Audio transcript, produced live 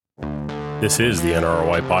This is the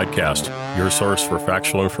NROI Podcast, your source for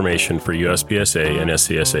factual information for USPSA and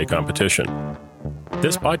SCSA competition.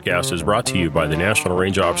 This podcast is brought to you by the National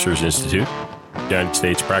Range Officers Institute, United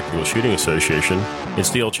States Practical Shooting Association, and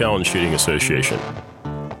Steel Challenge Shooting Association.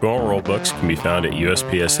 Joint rule books can be found at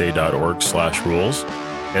uspsa.org/rules,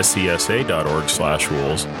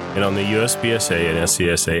 scsa.org/rules, and on the USPSA and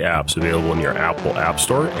SCSA apps available in your Apple App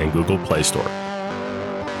Store and Google Play Store.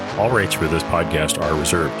 All rights for this podcast are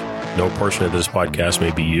reserved. No portion of this podcast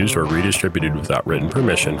may be used or redistributed without written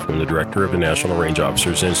permission from the Director of the National Range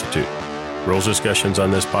Officers Institute. Rules discussions on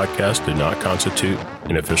this podcast do not constitute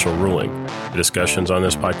an official ruling. The discussions on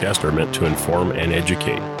this podcast are meant to inform and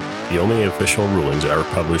educate. The only official rulings are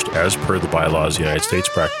published as per the bylaws of the United States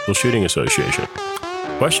Practical Shooting Association.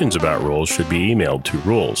 Questions about rules should be emailed to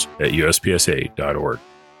rules@uspsa.org.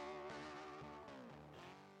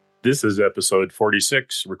 This is episode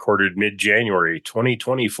 46, recorded mid-January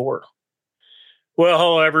 2024. Well,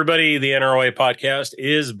 hello, everybody. The NROI Podcast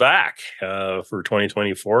is back for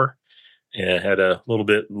 2024. It had a little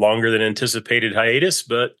bit longer than anticipated hiatus,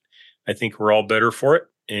 but I think we're all better for it.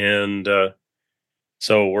 And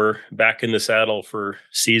so we're back in the saddle for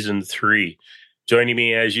season 3. Joining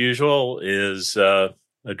me, as usual, is the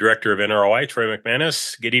director of NROI, Troy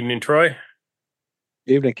McManus. Good evening, Troy.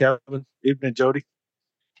 Evening, Kevin. Evening, Jody.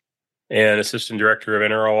 And Assistant Director of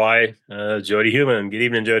NROI, Jody Human. Good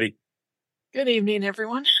evening, Jody. Good evening,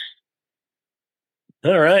 everyone.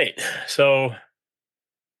 All right. So,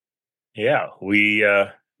 yeah, we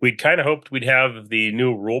kind of hoped we'd have the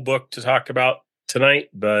new rule book to talk about tonight,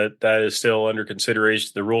 but that is still under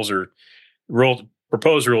consideration. The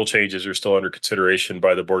proposed rule changes are still under consideration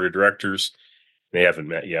by the board of directors. They haven't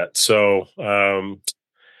met yet. So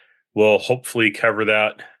we'll hopefully cover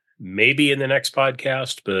that maybe in the next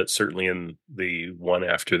podcast, but certainly in the one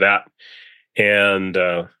after that. And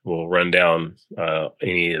we'll run down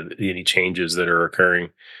any changes that are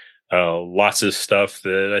occurring. Lots of stuff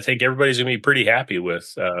that I think everybody's going to be pretty happy with.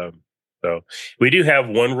 So we do have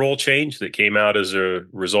one rule change that came out as a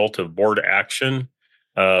result of board action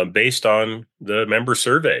based on the member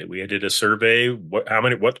survey. We did a survey. What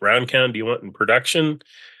round count do you want in production?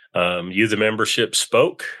 You, the membership,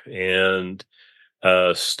 spoke, and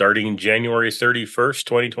starting January 31st,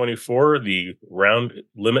 2024, the round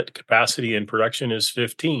limit capacity in production is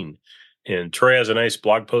 15. And Troy has a nice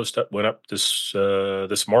blog post went up this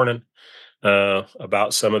morning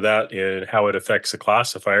about some of that and how it affects the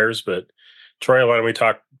classifiers. But Troy, why don't we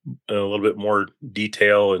talk a little bit more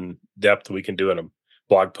detail and depth we can do in a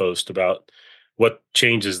blog post about what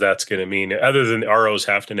changes that's going to mean, other than the ROs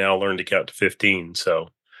have to now learn to count to 15.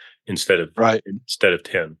 So instead of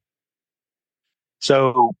 10.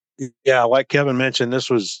 So, yeah, like Kevin mentioned, this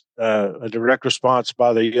was a direct response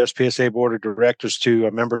by the USPSA Board of Directors to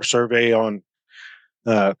a member survey on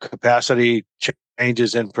capacity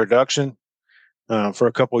changes in production. For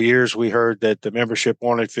a couple of years, we heard that the membership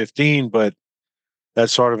wanted 15, but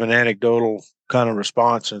that's sort of an anecdotal kind of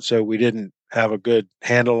response. And so we didn't have a good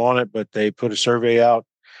handle on it, but they put a survey out,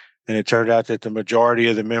 and it turned out that the majority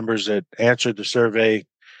of the members that answered the survey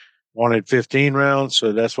wanted 15 rounds,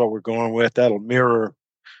 so that's what we're going with. That'll mirror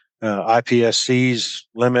IPSC's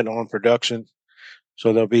limit on production,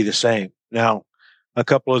 so they'll be the same. Now, a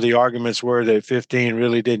couple of the arguments were that 15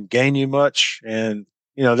 really didn't gain you much, and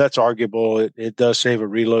that's arguable. It does save a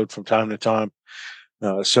reload from time to time.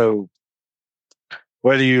 So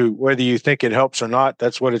whether you think it helps or not,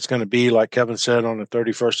 that's what it's going to be. Like Kevin said, on the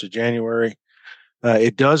 31st of January,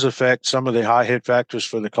 it does affect some of the high hit factors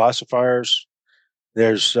for the classifiers.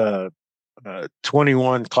 There's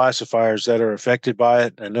 21 classifiers that are affected by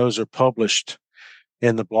it, and those are published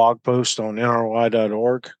in the blog post on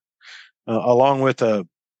NROI.org, along with the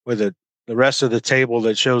rest of the table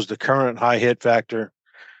that shows the current high hit factor,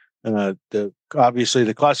 obviously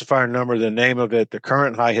the classifier number, the name of it, the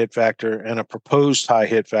current high hit factor, and a proposed high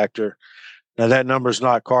hit factor. Now that number is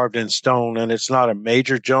not carved in stone, and it's not a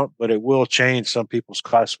major jump, but it will change some people's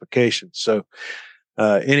classifications. So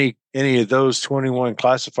any of those 21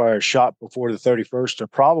 classifiers shot before the 31st are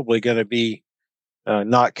probably going to be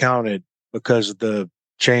not counted because of the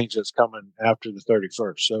change that's coming after the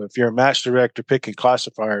 31st. So if you're a match director picking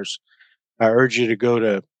classifiers, I urge you to go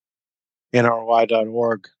to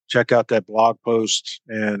NROI.org, check out that blog post,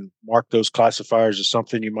 and mark those classifiers as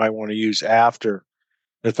something you might want to use after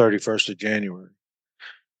the 31st of January.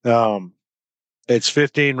 It's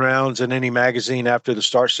 15 rounds in any magazine after the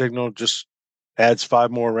start signal, just adds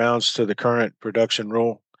 5 more rounds to the current production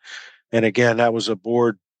rule. And again, that was a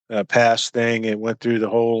board passed thing. It went through the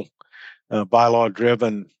whole bylaw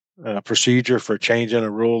driven procedure for changing a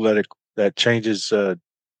rule that changes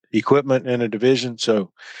equipment in a division.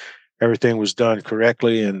 So everything was done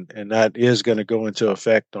correctly, and that is going to go into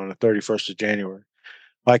effect on the 31st of January.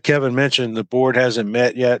 Like Kevin mentioned, the board hasn't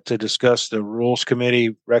met yet to discuss the rules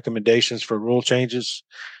committee recommendations for rule changes.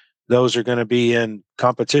 Those are going to be in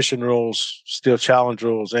competition rules, steel challenge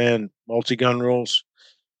rules, and multi-gun rules.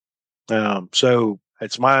 So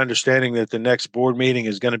it's my understanding that the next board meeting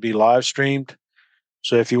is going to be live streamed.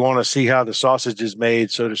 So if you want to see how the sausage is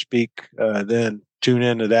made, so to speak, then tune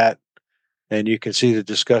into that, and you can see the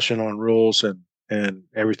discussion on rules and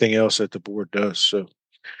everything else that the board does. So,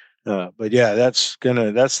 but yeah, that's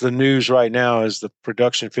the news right now. Is the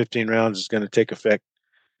production 15 rounds is going to take effect,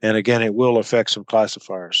 and again, it will affect some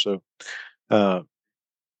classifiers. So,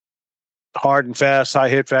 hard and fast high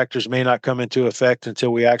hit factors may not come into effect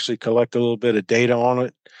until we actually collect a little bit of data on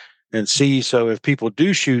it and see. So if people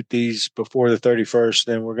do shoot these before the 31st,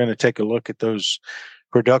 then we're going to take a look at those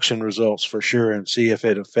production results for sure and see if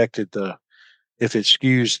it affected if it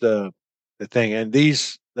skews the thing. And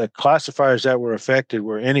the classifiers that were affected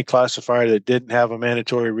were any classifier that didn't have a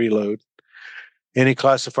mandatory reload, any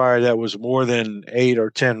classifier that was more than 8 or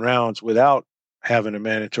 10 rounds without having a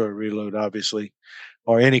mandatory reload, obviously,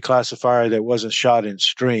 or any classifier that wasn't shot in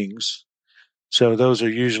strings. So those are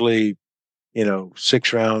usually,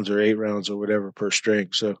 6 rounds or 8 rounds or whatever per string.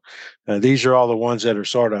 So these are all the ones that are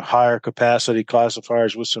sort of higher capacity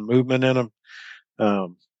classifiers with some movement in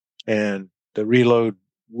them. And the reload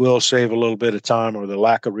will save a little bit of time, or the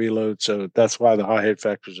lack of reload. So that's why the high hit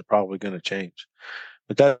factors are probably going to change.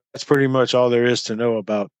 But that's pretty much all there is to know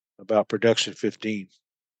about production 15.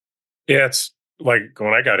 Yeah, it's like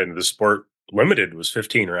when I got into the sport, limited was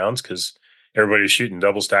 15 rounds because everybody's shooting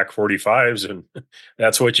double stack 45s, and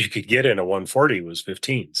that's what you could get in a 140 was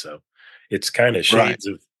 15. So it's kind of shades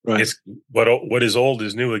of it's what is old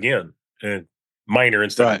is new again, and minor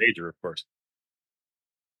instead of major, of course.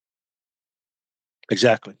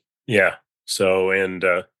 Exactly. Yeah. So, and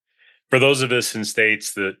for those of us in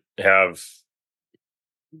states that have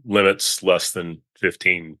limits less than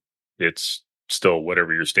 15, it's still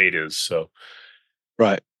whatever your state is. So,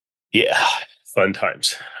 right. Yeah. Fun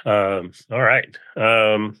times. All right.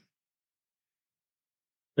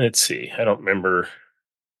 Let's see. I don't remember.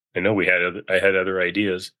 I know I had other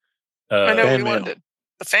ideas. I know we wanted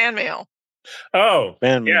the fan mail. Oh,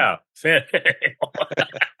 fan mail. Fan mail,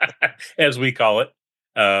 as we call it.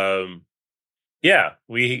 Yeah,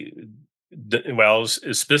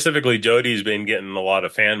 specifically Jody's been getting a lot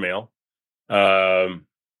of fan mail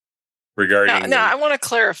regarding. Now, I want to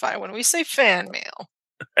clarify. When we say fan mail,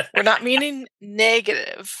 we're not meaning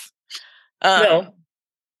negative. No. I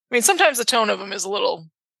mean, sometimes the tone of them is a little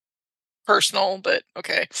personal, but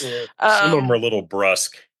okay. Yeah, some of them are a little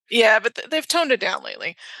brusque. Yeah, but they've toned it down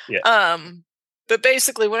lately. Yeah. But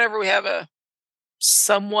basically, whenever we have a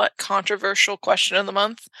somewhat controversial question of the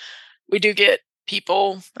month, we do get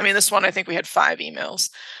people. I mean, this one, I think we had 5 emails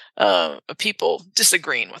of people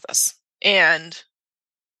disagreeing with us. And,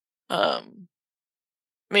 I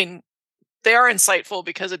mean, they are insightful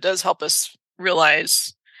because it does help us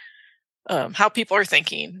realize how people are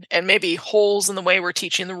thinking and maybe holes in the way we're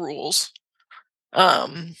teaching the rules.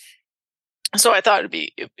 So I thought it'd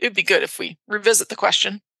be good if we revisit the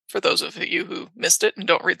question for those of you who missed it and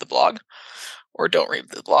don't read the blog,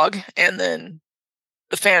 and then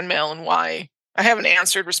the fan mail and why I haven't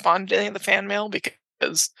responded to any of the fan mail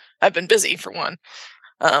because I've been busy for one.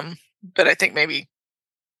 But I think maybe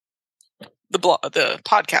the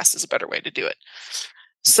podcast is a better way to do it.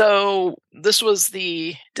 So this was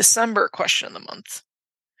the December question of the month.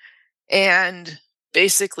 And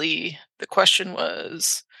basically the question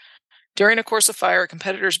was, during a course of fire, a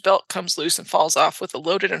competitor's belt comes loose and falls off with a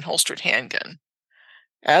loaded and holstered handgun.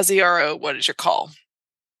 As the RO, what is your call?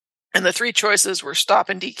 And the 3 choices were stop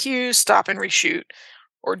and DQ, stop and reshoot,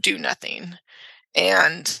 or do nothing.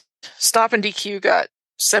 And stop and DQ got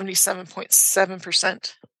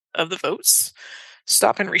 77.7% of the votes.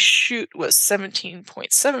 Stop and reshoot was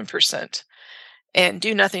 17.7%. And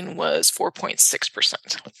do nothing was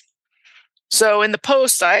 4.6%. So in the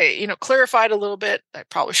post, I, clarified a little bit. I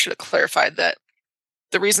probably should have clarified that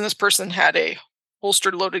the reason this person had a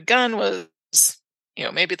holstered loaded gun was,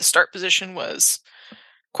 maybe the start position was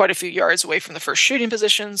quite a few yards away from the first shooting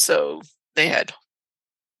position. So they had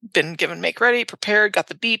been given make ready, prepared, got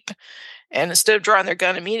the beep. And instead of drawing their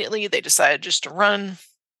gun immediately, they decided just to run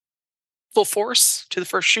full force to the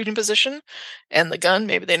first shooting position. And the gun,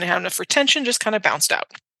 maybe they didn't have enough retention, just kind of bounced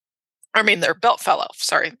out. I mean, their belt fell off.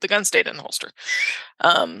 Sorry, the gun stayed in the holster.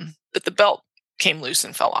 But the belt came loose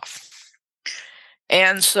and fell off.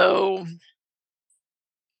 And so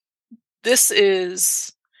this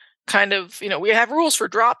is kind of, we have rules for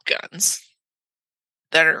drop guns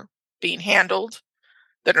that are being handled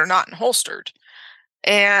that are not holstered.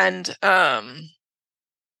 And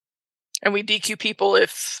we DQ people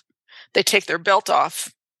if they take their belt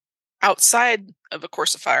off outside of a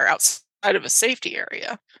course of fire, outside of a safety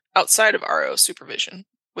area, outside of RO supervision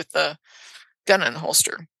with the gun and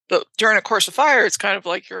holster. But during a course of fire, it's kind of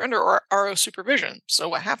like you're under RO supervision. So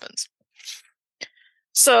what happens?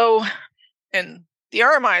 So, and the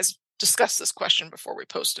RMIs discussed this question before we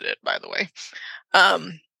posted it, by the way.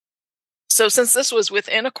 So since this was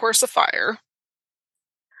within a course of fire,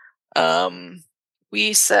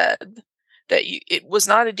 we said that it was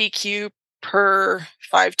not a DQ per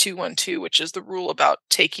 5212, which is the rule about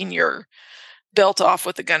taking your belt off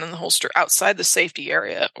with the gun in the holster outside the safety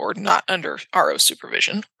area or not under RO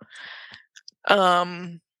supervision.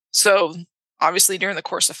 So obviously during the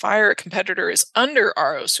course of fire, a competitor is under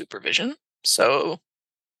RO supervision. So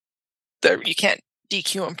you can't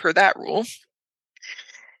DQ them per that rule.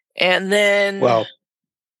 And then... Well,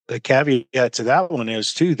 the caveat to that one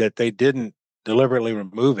is, too, that they didn't deliberately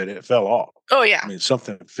remove it. It fell off. Oh, yeah. I mean,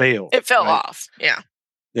 something failed. It fell off, yeah.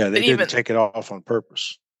 Yeah, they didn't take it off on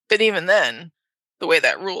purpose. But even then, the way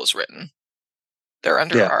that rule is written, they're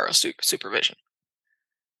under RO supervision.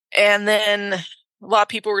 And then a lot of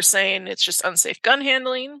people were saying it's just unsafe gun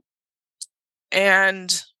handling.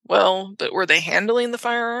 And, well, but were they handling the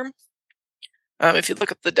firearm? If you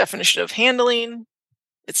look at the definition of handling,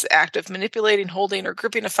 it's the act of manipulating, holding, or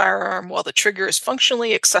gripping a firearm while the trigger is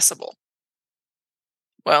functionally accessible.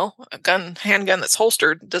 Well, a handgun that's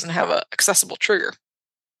holstered doesn't have an accessible trigger.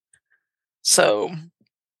 So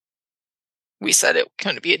we said it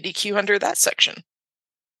couldn't be a DQ under that section.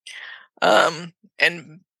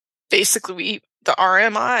 And basically, the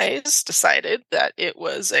RMIs decided that it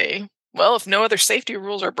was if no other safety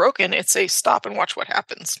rules are broken, it's a stop and watch what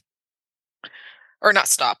happens. Or not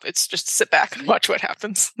stop, it's just sit back and watch what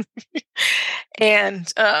happens.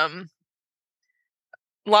 And a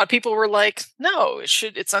lot of people were like, no,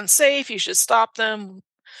 it's unsafe, you should stop them.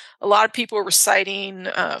 A lot of people were citing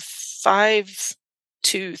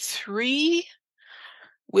 523,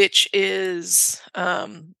 which is,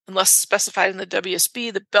 unless specified in the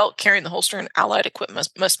WSB, the belt carrying the holster and allied equipment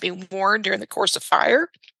must be worn during the course of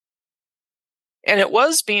fire. And it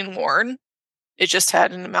was being worn, it just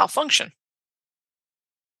had a malfunction.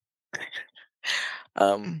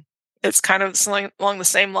 It's kind of along the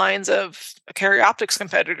same lines of a carry optics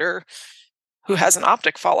competitor who has an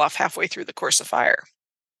optic fall off halfway through the course of fire.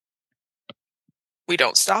 We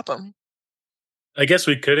don't stop them. I guess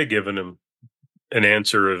we could have given them an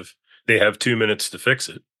answer of they have 2 minutes to fix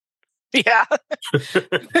it. Yeah.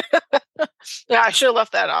 Yeah, I should have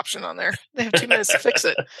left that option on there. They have 2 minutes to fix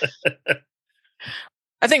it.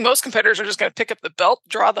 I think most competitors are just going to pick up the belt,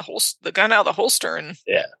 draw the gun out of the holster, and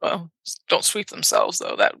don't sweep themselves,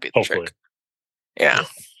 though. That would be the trick. Yeah.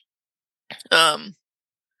 And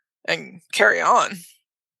carry on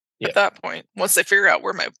at that point once they figure out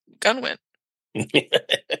where my gun went.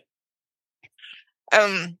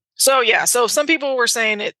 So some people were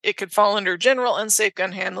saying it could fall under general unsafe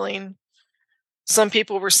gun handling. Some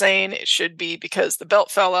people were saying it should be because the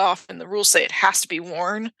belt fell off and the rules say it has to be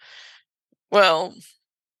worn. Well,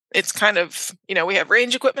 it's kind of, we have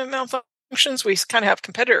range equipment malfunctions. We kind of have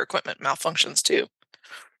competitor equipment malfunctions too.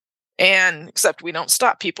 And except we don't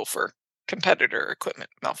stop people for competitor equipment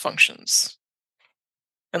malfunctions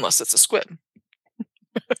unless it's a squib.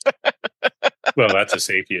 Well, that's a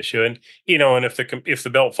safety issue. And, and if the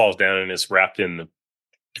belt falls down and it's wrapped in the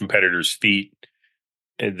competitor's feet,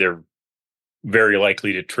 they're very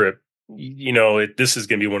likely to trip. This is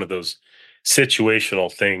going to be one of those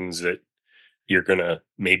situational things that you're going to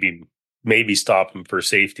maybe stop them for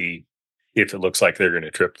safety if it looks like they're going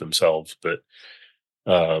to trip themselves. But,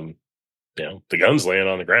 the gun's laying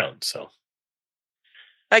on the ground. So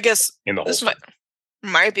I guess this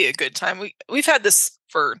might be a good time. We've had this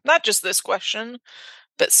for not just this question,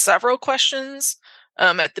 but several questions.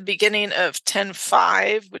 At the beginning of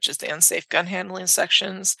 10.5, which is the unsafe gun handling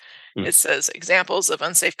sections, it says examples of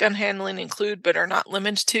unsafe gun handling include but are not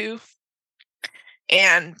limited to.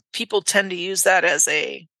 And people tend to use that as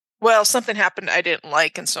something happened I didn't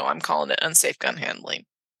like, and so I'm calling it unsafe gun handling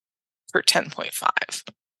for 10.5.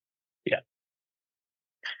 Yeah.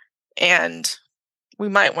 And we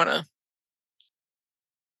might want to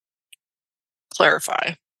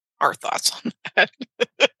clarify our thoughts on that.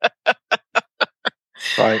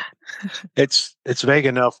 Right. It's vague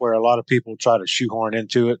enough where a lot of people try to shoehorn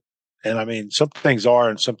into it. And I mean, some things are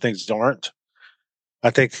and some things aren't. I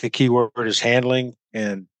think the key word is handling,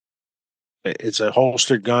 and it's a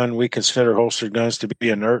holstered gun. We consider holstered guns to be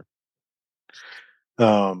inert.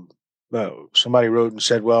 Somebody wrote and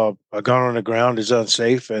said, well, a gun on the ground is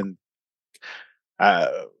unsafe. And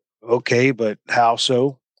okay, but how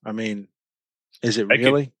so? I mean, is it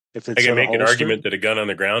really? If I it's can in a make an holster argument that a gun on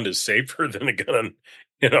the ground is safer than a gun,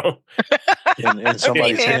 you know? in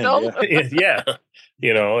somebody's hand, Yeah.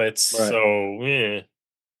 You know, it's right. so, yeah.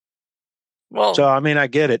 Well, So, I mean, I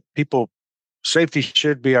get it. Safety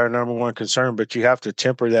should be our number one concern, but you have to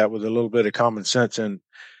temper that with a little bit of common sense and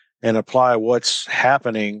apply what's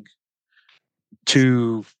happening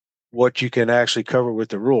to what you can actually cover with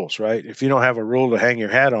the rules, right? If you don't have a rule to hang your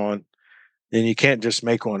hat on, then you can't just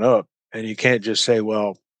make one up, and you can't just say,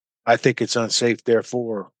 well, I think it's unsafe,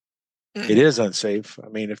 therefore it is unsafe. I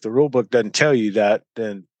mean, if the rule book doesn't tell you that,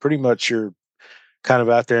 then pretty much you're kind of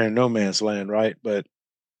out there in no man's land, right? But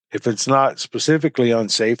if it's not specifically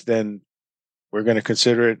unsafe, then we're going to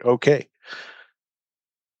consider it okay.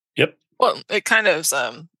 Yep. Well, it kind of is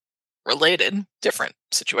related, different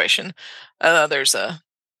situation. There's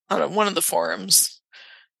on one of the forums,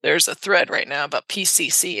 there's a thread right now about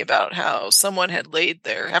PCC, about how someone had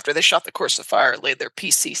after they shot the course of fire, laid their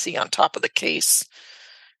PCC on top of the case,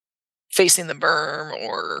 facing the berm,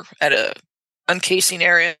 or at a uncasing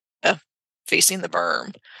area facing the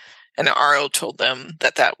berm. And the RO told them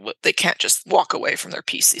that they can't just walk away from their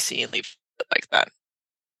PCC and leave it like that.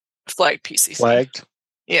 Flagged PCC. Flagged?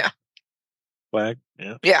 Yeah. Flagged?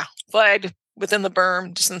 Yeah. Yeah. Flagged within the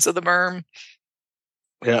berm, distance of the berm.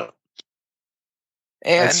 Yeah.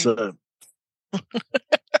 And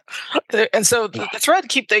and so the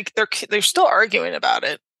thread they're still arguing about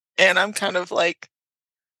it, and I'm kind of like,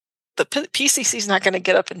 the PCC is not going to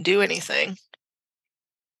get up and do anything,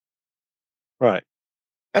 right?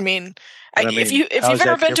 I mean, if you've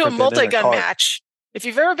ever been to a multi-gun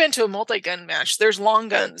match, there's long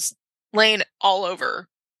guns laying all over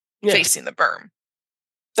facing the berm.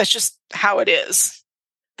 That's just how it is.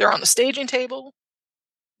 They're on the staging table.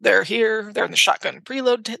 They're here. They're in the shotgun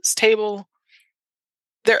preload table.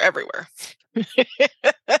 They're everywhere.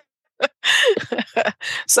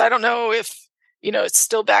 So I don't know if, it's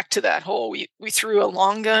still back to that whole, we threw a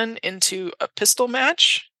long gun into a pistol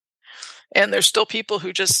match, and there's still people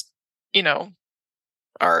who just,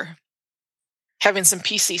 are having some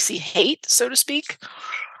PCC hate, so to speak.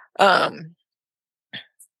 Or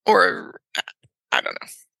I don't know.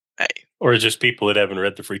 Or just people that haven't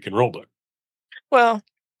read the freaking rule book. Well,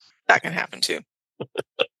 that can happen too.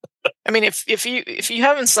 I mean, if you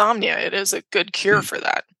have insomnia, it is a good cure for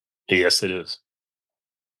that. Yes, it is.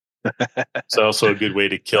 It's also a good way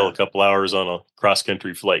to kill a couple hours on a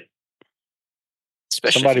cross-country flight.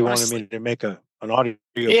 Especially somebody wanted me to make an audio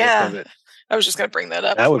book of it. I was just going to bring that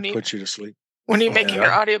up. That would put you to sleep. When are you making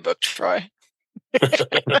your audiobook, Troy?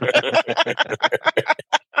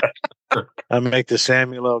 I make the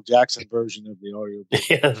Samuel L. Jackson version of the audiobook.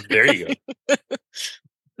 Yeah, there you go.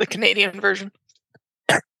 The Canadian version.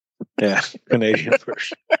 Yeah, Canadian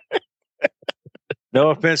version.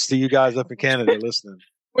 No offense to you guys up in Canada listening.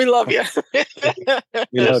 We love you.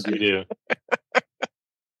 We love you.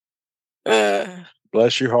 Do.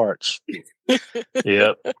 Bless your hearts.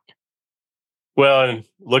 Yep. Well, and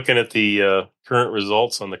looking at the current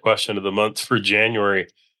results on the question of the month for January,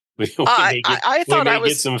 we may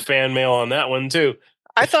get some fan mail on that one too.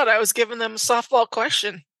 I thought I was giving them a softball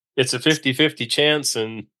question. It's a 50-50 chance,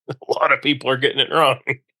 and a lot of people are getting it wrong.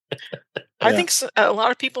 I think a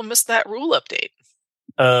lot of people missed that rule update.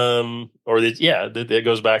 That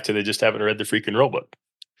goes back to they just haven't read the freaking rule book.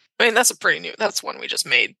 I mean, that's one we just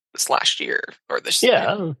made this last year, or this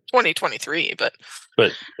 2023. But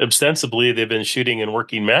ostensibly they've been shooting and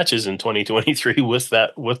working matches in 2023 with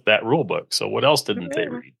that rule book. So what else didn't they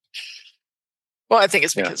read? Well, I think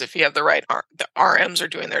it's because if you have the right, the RMs are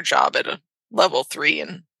doing their job at a level 3,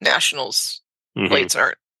 and nationals plates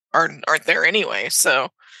aren't there anyway. So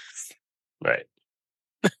right.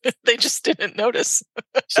 They just didn't notice.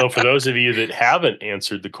 So for those of you that haven't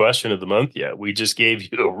answered the question of the month yet, we just gave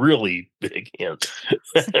you a really big hint.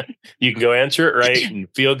 You can go answer it right and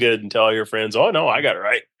feel good and tell your friends, oh, no, I got it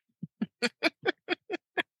right.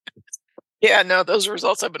 Yeah, no, those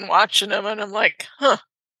results, I've been watching them and I'm like, huh.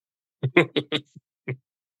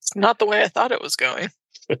 It's not the way I thought it was going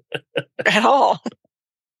at all.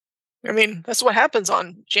 I mean, that's what happens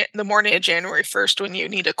on the morning of January 1st when you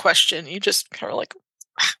need a question. You just kind of like,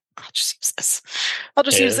 I'll just use this.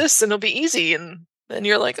 Use this and it'll be easy. And then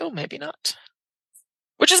you're like, oh, maybe not.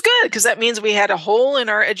 Which is good, because that means we had a hole in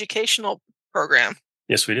our educational program.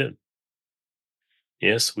 Yes, we did.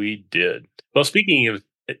 Well, speaking of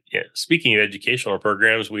educational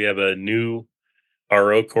programs, we have a new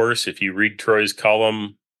RO course. If you read Troy's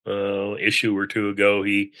column issue or two ago,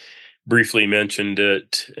 he briefly mentioned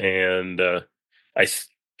it, and I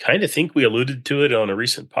kind of think we alluded to it on a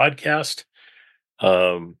recent podcast.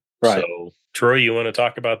 Right. So, Troy, you want to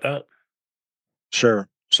talk about that? Sure.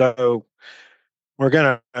 So we're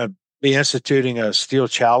going to be instituting a Steel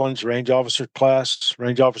Challenge range officer class,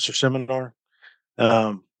 range officer seminar.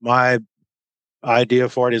 My idea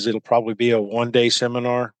for it is it'll probably be a 1-day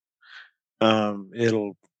seminar.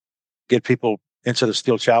 It'll get people into the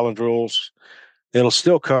Steel Challenge rules. It'll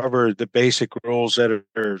still cover the basic rules that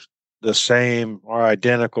are the same or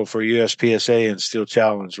identical for USPSA and Steel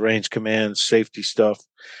Challenge, range commands, safety stuff,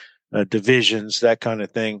 divisions, that kind of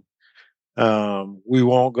thing. We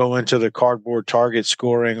won't go into the cardboard target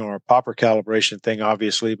scoring or popper calibration thing,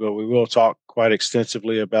 obviously, but we will talk quite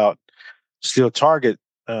extensively about steel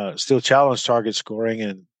challenge target scoring,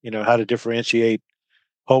 and how to differentiate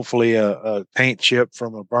hopefully a paint chip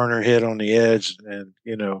from a burner hit on the edge, and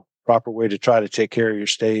proper way to try to take care of your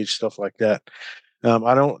stage, stuff like that.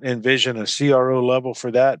 I don't envision a CRO level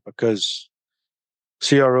for that, because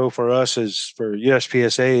CRO for us for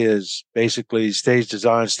USPSA is basically stage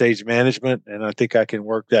design, stage management, and I think I can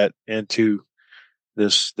work that into the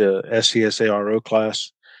SCSA RO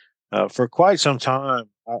class. For quite some time,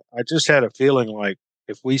 I just had a feeling like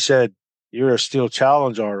if we said you're a Steel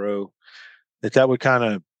Challenge RO, that would kind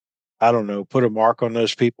of, I don't know, put a mark on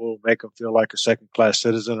those people, make them feel like a second class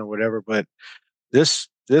citizen or whatever. But this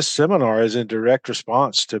seminar is in direct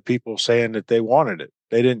response to people saying that they wanted it.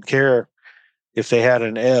 They didn't care if they had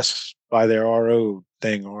an S by their RO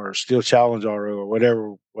thing or Steel Challenge RO or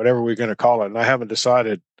whatever we're going to call it. And I haven't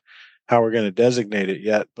decided how we're going to designate it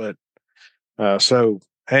yet. But so,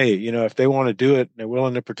 hey, if they want to do it and they're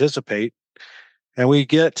willing to participate, and we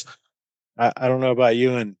get, I don't know about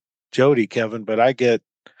you and Jody, Kevin, but I get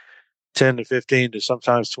 10 to 15 to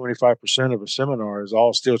sometimes 25% of a seminar is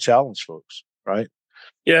all Steel Challenge folks, right?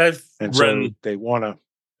 Yeah, so they want to.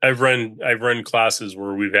 I've run classes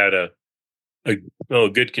where we've had a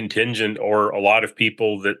good contingent or a lot of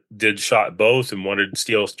people that did shot both and wanted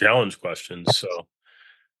Steel Challenge questions. So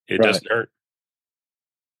it doesn't hurt.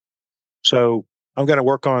 So I'm going to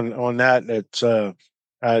work on that. It's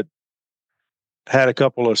I had a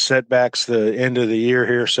couple of setbacks the end of the year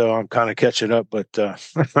here, so I'm kind of catching up, but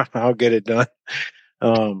I'll get it done.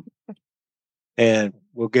 And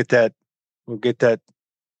we'll get that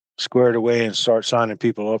squared away and start signing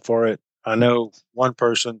people up for it. I know one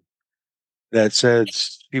person that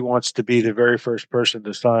says he wants to be the very first person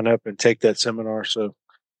to sign up and take that seminar. So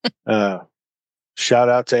shout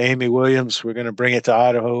out to Amy Williams. We're going to bring it to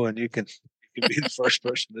Idaho, and you can be the first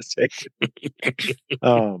person to take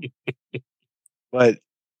it. But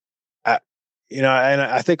and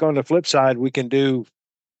I think on the flip side, we can do,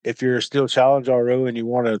 if you're a Steel Challenge RO and you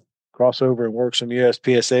want to cross over and work some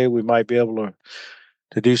USPSA, we might be able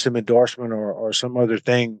to do some endorsement or some other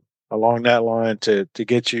thing along that line to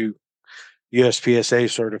get you USPSA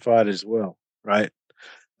certified as well, right?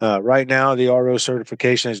 Right now, the RO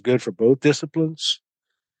certification is good for both disciplines.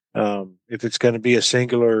 If it's going to be a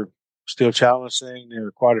singular Steel Challenge thing, there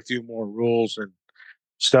are quite a few more rules and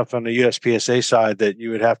stuff on the USPSA side that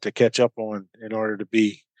you would have to catch up on in order to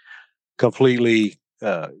be completely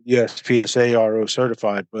USPSA RO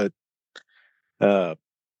certified. But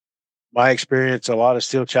my experience, a lot of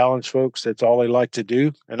Steel Challenge folks, that's all they like to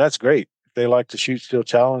do, and that's great. If they like to shoot Steel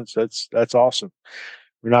Challenge, that's awesome.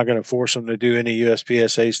 We're not going to force them to do any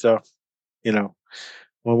USPSA stuff,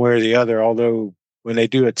 one way or the other. Although when they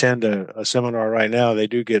do attend a seminar right now, they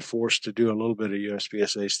do get forced to do a little bit of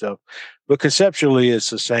USPSA stuff. But conceptually,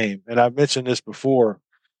 it's the same. And I've mentioned this before,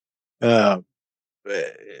 along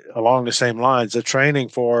the same lines. The training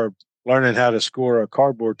for learning how to score a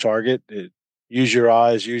cardboard target, use your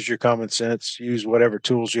eyes, use your common sense, use whatever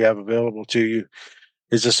tools you have available to you,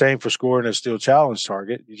 is the same for scoring a Steel Challenge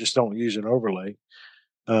target. You just don't use an overlay.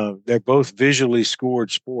 They're both visually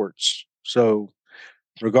scored sports. So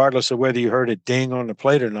regardless of whether you heard a ding on the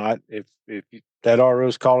plate or not, if that RO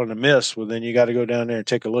is calling a miss, well, then you got to go down there and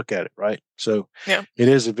take a look at it, right? So It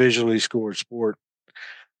is a visually scored sport.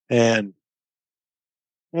 And,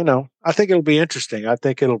 I think it'll be interesting. I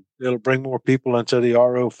think it'll bring more people into the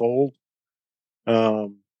RO fold,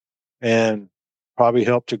 and probably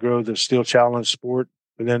help to grow the Steel Challenge sport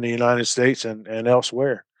within the United States and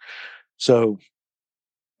elsewhere. So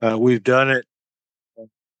we've done it.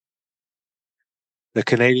 The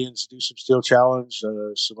Canadians do some Steel Challenge.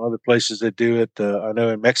 Some other places that do it. I know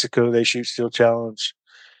in Mexico they shoot Steel Challenge.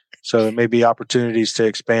 So it may be opportunities to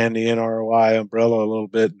expand the NROI umbrella a little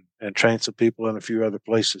bit and train some people in a few other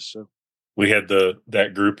places. So we had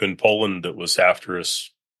that group in Poland that was after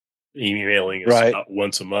us, emailing us about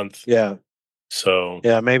once a month. Yeah. So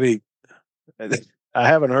maybe I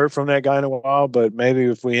haven't heard from that guy in a while, but maybe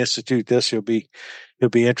if we institute this, he'll be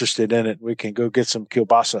interested in it. We can go get some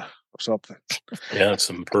kielbasa or something. Yeah,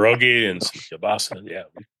 some pierogi and some kielbasa. Yeah,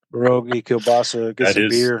 Pierogi, kielbasa, get some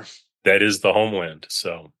beer. That is the homeland.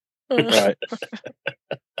 So right.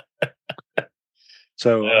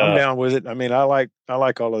 So I'm down with it. I mean, I like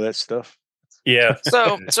all of that stuff. Yeah.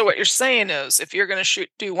 So what you're saying is, if you're going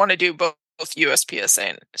to want to do both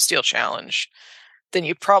USPSA and Steel Challenge, then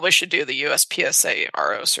you probably should do the USPSA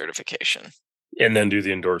RO certification, and then do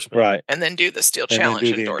the endorsement, right? And then do the Steel and Challenge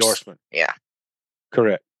then do the endorsement. Yeah,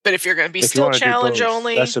 correct. But if you're going to be Steel Challenge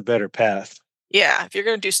only, that's a better path. Yeah, if you're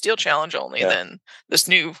going to do Steel Challenge only, then this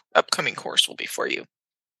new upcoming course will be for you.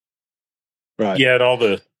 Right. Yeah,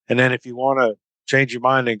 and then if you want to change your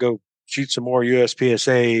mind and go shoot some more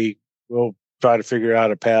USPSA, we'll try to figure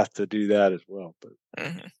out a path to do that as well. But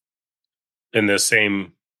in the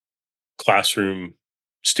same classroom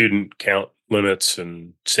student count limits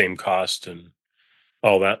and same cost and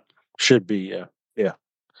all that should be, yeah.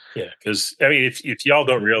 Because I mean, if y'all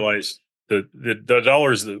don't realize the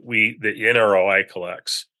dollars that the NROI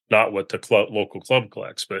collects, not what the local club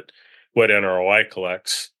collects, but what NROI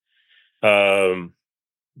collects,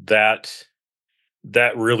 that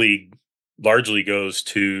really largely goes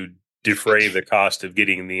to defray the cost of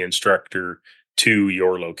getting the instructor to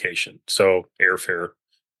your location. So airfare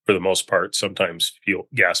for the most part, sometimes fuel,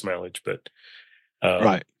 gas mileage, but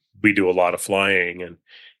right. We do a lot of flying. And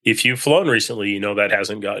if you've flown recently, that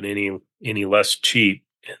hasn't gotten any less cheap.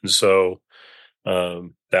 And so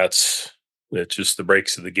it's just the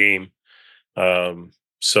breaks of the game.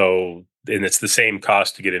 So, and it's the same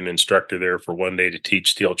cost to get an instructor there for 1 day to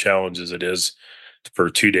teach Steel Challenge as it is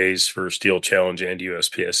for 2 days for Steel Challenge and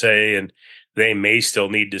USPSA. And they may still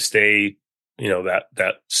need to stay,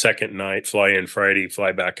 that second night, fly in Friday,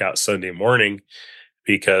 fly back out Sunday morning,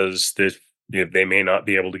 because they may not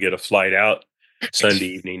be able to get a flight out Sunday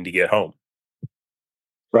evening to get home.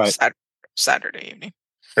 Right. Saturday evening.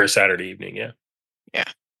 Or Saturday evening, yeah.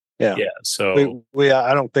 Yeah. So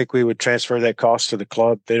I don't think we would transfer that cost to the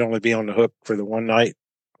club. They'd only be on the hook for the one night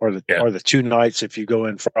or the 2 nights if you go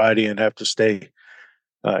in Friday and have to stay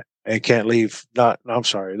and can't leave. The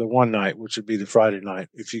one night, which would be the Friday night.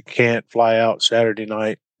 If you can't fly out Saturday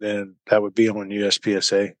night, then that would be on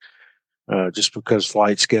USPSA. Just because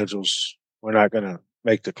flight schedules, we're not going to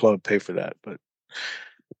make the club pay for that. But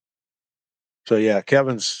so yeah,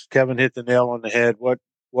 Kevin hit the nail on the head.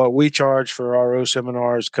 What we charge for RO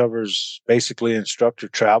seminars covers basically instructor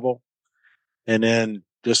travel. And then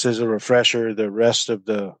just as a refresher, the rest of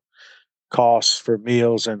the costs for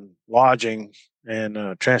meals and lodging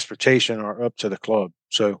and transportation are up to the club.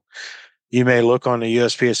 So you may look on the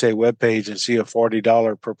USPSA webpage and see a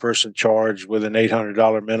 $40 per person charge with an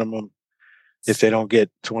 $800 minimum if they don't get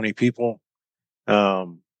 20 people.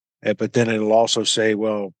 But then it'll also say,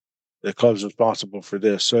 well, the club's responsible for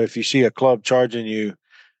this. So if you see a club charging you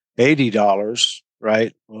 $80,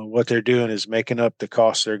 right? Well, what they're doing is making up the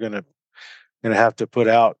costs they're going to have to put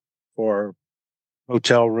out for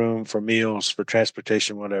hotel room, for meals, for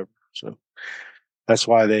transportation, whatever. So that's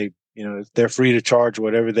why they're free to charge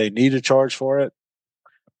whatever they need to charge for it.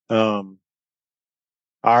 Our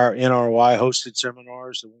NROI hosted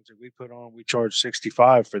seminars, the ones that we put on, we charge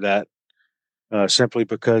 $65 for that, simply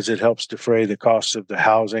because it helps defray the cost of the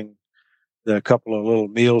housing, the couple of little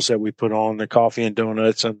meals that we put on, the coffee and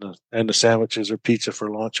donuts and the sandwiches or pizza for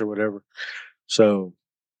lunch or whatever. So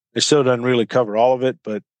it still doesn't really cover all of it,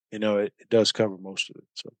 but it does cover most of it.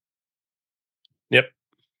 So. Yep.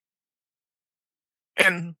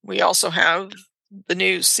 And we also have the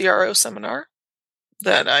new CRO seminar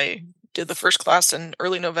that I did the first class in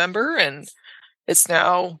early November, and it's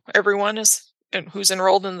now everyone who's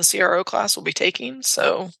enrolled in the CRO class will be taking.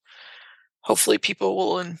 So hopefully people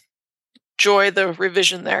will enjoy the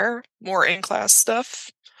revision there, more in-class stuff,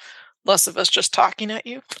 less of us just talking at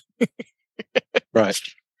you. Right.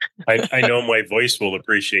 I know my voice will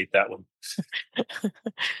appreciate that one.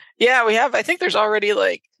 Yeah, we have. I think there's already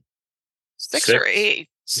like six or eight,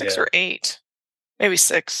 maybe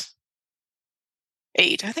 6,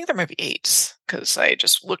 8. I think there might be 8 because I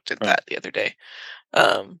just looked at that the other day,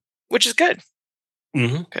 which is good.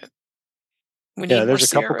 Mm-hmm. Good.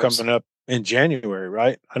 There's a couple coming up in January,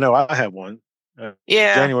 right? I know I have one.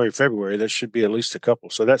 January, February. There should be at least a couple.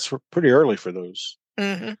 So that's pretty early for those.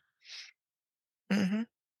 Mm-hmm. Mm-hmm.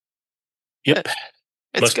 Yep.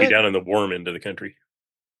 Must be down in the warm end of the country.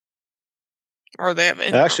 Or they have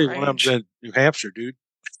actually range. One of them's in New Hampshire, dude.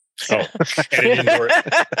 Oh, at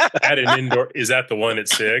an indoor. Is that the one at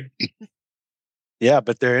SIG? Yeah,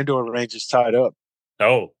 but their indoor range is tied up.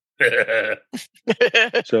 Oh,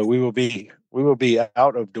 So we will be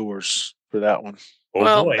out of doors for that one. Oh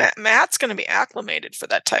well, boy. Matt's going to be acclimated for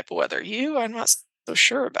that type of weather. I'm not so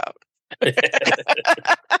sure about.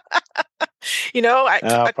 You know, at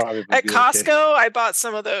Costco, okay. I bought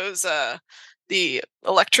some of those the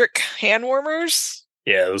electric hand warmers.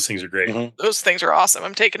 Yeah, those things are great. Mm-hmm. Those things are awesome.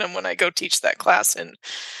 I'm taking them when I go teach that class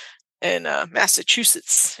in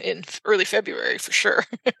Massachusetts in early February for sure.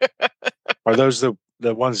 Are those the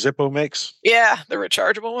ones Zippo makes? Yeah, the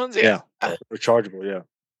rechargeable ones. Yeah, rechargeable. Yeah.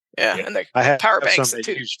 Yeah, and the I have power banks some that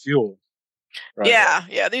too. Use fuel. Right?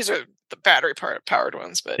 Yeah. These are the battery powered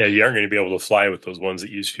ones, but yeah, you aren't going to be able to fly with those ones that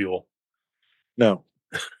use fuel. No,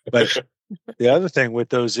 but the other thing with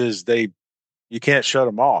those is you can't shut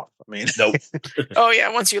them off. I mean, nope. Oh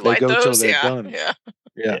yeah, once you light those, done.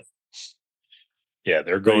 Yeah,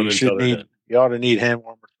 they're going until they're done. You ought to need hand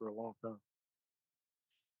warmers for a long time.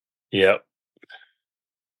 Yep.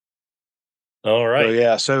 All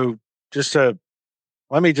right. So just let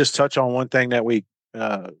me just touch on one thing that we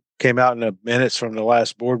came out in the minutes from the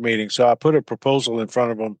last board meeting. So I put a proposal in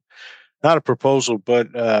front of them, not a proposal, but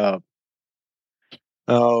I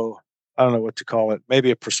don't know what to call it.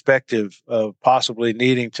 Maybe a perspective of possibly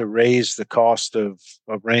needing to raise the cost of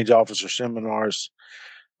range officer seminars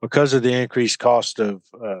because of the increased cost of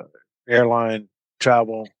airline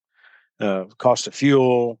travel, cost of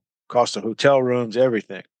fuel, cost of hotel rooms,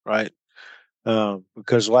 everything, right?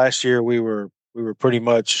 Because last year we were pretty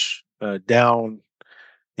much down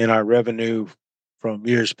in our revenue from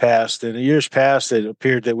years past. In the years past, it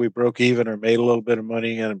appeared that we broke even or made a little bit of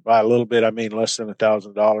money, and by a little bit, I mean less than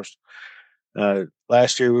 $1,000.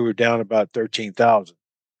 Last year we were down about $13,000.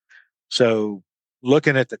 So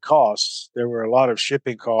looking at the costs, there were a lot of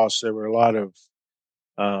shipping costs. There were a lot of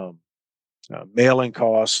mailing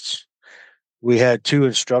costs. We had 2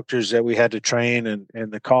 instructors that we had to train,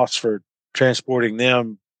 and the costs for transporting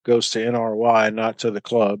them goes to NROI, not to the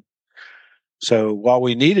club. So while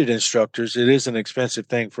we needed instructors, it is an expensive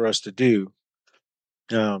thing for us to do.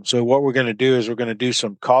 So what we're going to do is we're going to do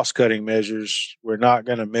some cost-cutting measures. We're not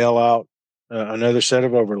going to mail out another set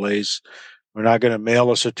of overlays. We're not going to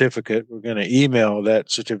mail a certificate. We're going to email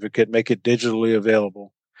that certificate, make it digitally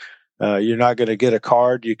available. You're not going to get a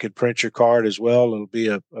card. You can print your card as well. It'll be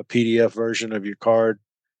a PDF version of your card.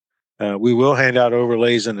 We will hand out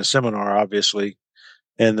overlays in the seminar, obviously,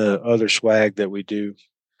 and the other swag that we do.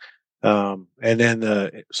 And then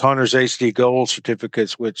the Hunter's HD Gold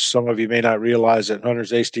certificates, which some of you may not realize that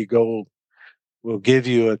Hunter's HD Gold will give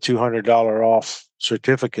you a $200 off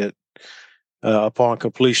certificate upon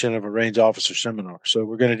completion of a range officer seminar. So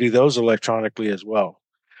we're going to do those electronically as well.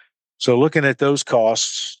 So looking at those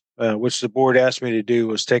costs, which the board asked me to do,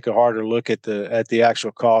 was take a harder look at the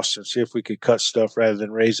actual costs and see if we could cut stuff rather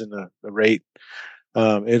than raising the rate.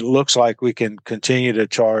 It looks like we can continue to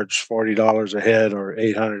charge $40 a head or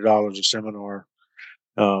 $800 a seminar.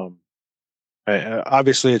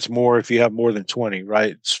 Obviously, it's more if you have more than 20,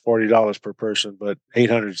 right? It's $40 per person, but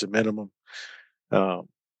 $800 is the minimum.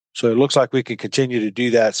 So it looks like we can continue to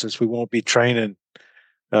do that since we won't be training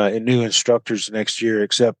in new instructors next year,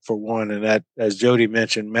 except for one. And that, as Jody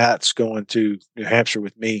mentioned, Matt's going to New Hampshire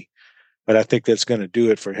with me, but I think that's going to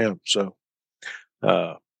do it for him. So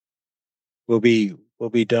we'll be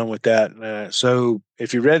done with that. So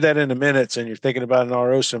if you read that in the minutes and you're thinking about an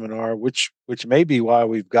RO seminar, which may be why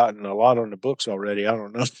we've gotten a lot on the books already. I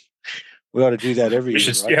don't know. We ought to do that every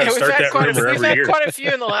year, right? Yeah, start that rumor every year. We've had quite a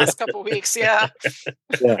few in the last couple of weeks. Yeah.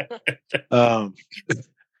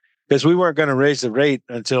 Because we weren't going to raise the rate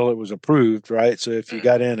until it was approved, right? So if you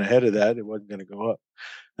got in ahead of that, it wasn't going to go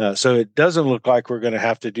up. So it doesn't look like we're going to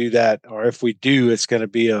have to do that, or if we do, it's going to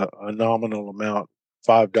be a nominal amount,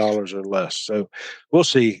 $5 or less. So we'll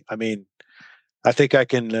see. I mean, I think I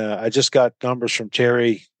can. I just got numbers from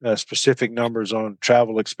Terry, specific numbers on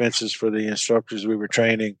travel expenses for the instructors we were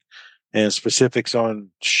training, and specifics on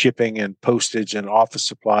shipping and postage and office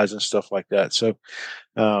supplies and stuff like that. So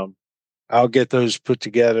I'll get those put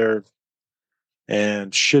together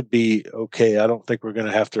and should be okay. I don't think we're going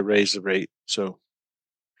to have to raise the rate. So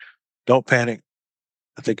don't panic.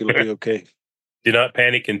 I think it'll be okay. Do not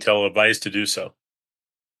panic until advised to do so.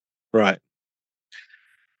 Right.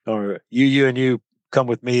 Or you come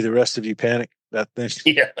with me. The rest of you panic. That thing.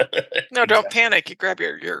 Yeah. No, don't panic. You grab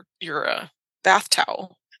your bath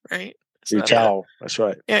towel, right? Your towel. That's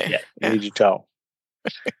right. Yeah. You need your towel.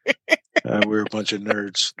 We're a bunch of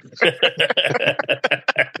nerds.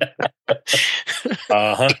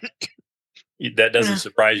 That doesn't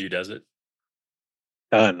surprise you, does it?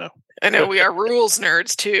 No. I know we are rules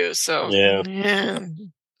nerds too. So yeah.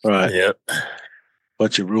 Right. Yeah.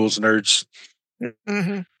 Bunch of rules nerds.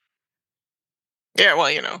 Mm-hmm. Yeah,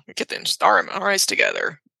 well, get the RMRIs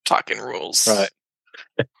together, talking rules. Right.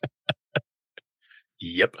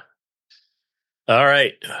 Yep. All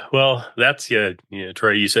right. Well, that's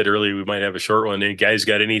Troy, you said earlier we might have a short one. Any guys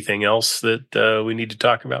got anything else that we need to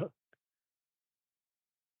talk about?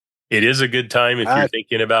 It is a good time if you're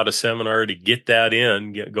thinking about a seminar to get that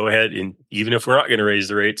in. Go ahead, and even if we're not going to raise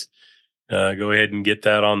the rates, go ahead and get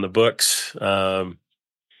that on the books.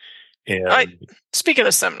 Speaking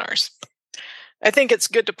of seminars, I think it's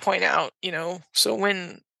good to point out, so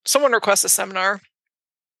when someone requests a seminar,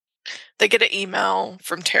 they get an email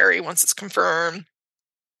from Terry once it's confirmed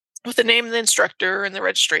with the name of the instructor and the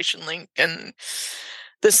registration link and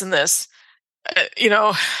this and this. I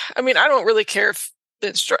don't really care if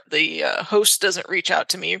the host doesn't reach out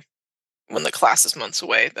to me when the class is months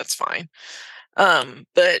away. That's fine.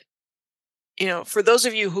 But for those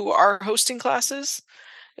of you who are hosting classes,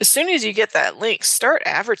 as soon as you get that link, start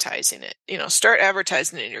advertising it. Start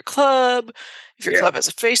advertising it in your club. If your club has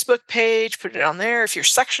a Facebook page, put it on there. If your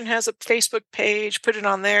section has a Facebook page, put it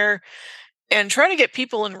on there. And try to get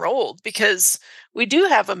people enrolled, because we do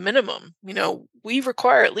have a minimum. We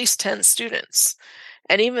require at least 10 students.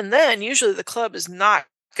 And even then, usually the club is they're not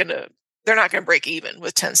going to break even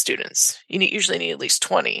with 10 students. You usually need at least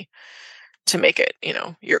 20 to make it,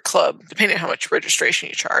 your club, depending on how much registration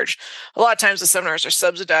you charge. A lot of times the seminars are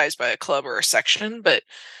subsidized by a club or a section, but,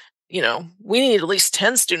 we need at least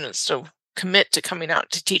 10 students to commit to coming out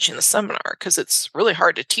to teaching the seminar, because it's really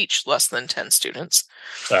hard to teach less than 10 students.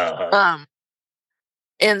 And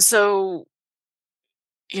so,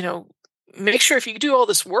 make sure if you do all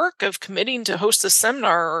this work of committing to host a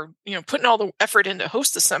seminar, or, putting all the effort in to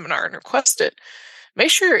host the seminar and request it, make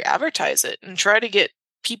sure you advertise it and try to get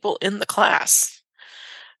people in the class.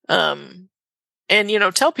 And,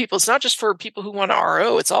 tell people it's not just for people who want to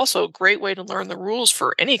RO. It's also a great way to learn the rules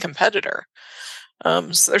for any competitor.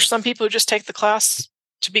 So there's some people who just take the class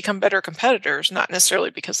to become better competitors, not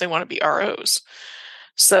necessarily because they want to be ROs.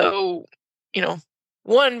 So,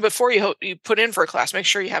 one, before you put in for a class, make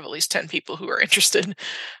sure you have at least 10 people who are interested.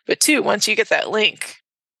 But two, once you get that link,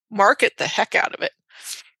 market the heck out of it.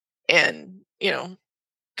 And,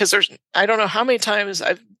 because I don't know how many times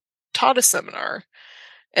I've taught a seminar,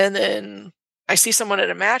 and then I see someone at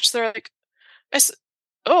a match, they're like, I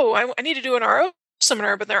need to do an RO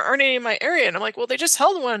seminar, but there aren't any in my area. And I'm like, well, they just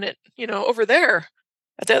held one at, over there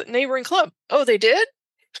at that neighboring club. Oh, they did?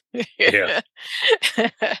 Yeah.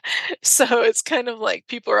 So it's kind of like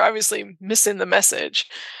people are obviously missing the message.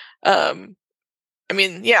 All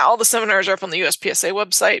the seminars are up on the USPSA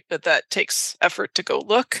website, but that takes effort to go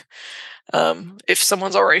look. If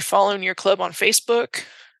someone's already following your club on Facebook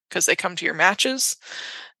because they come to your matches,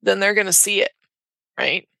 then they're going to see it,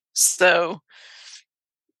 right? So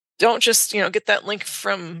don't just, get that link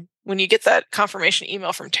from when you get that confirmation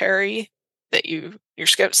email from Terry that your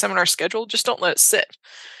seminar scheduled, just don't let it sit.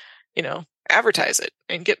 Advertise it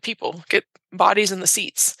and get bodies in the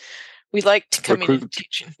seats. We like to come in and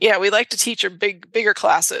teaching. Yeah, we like to teach bigger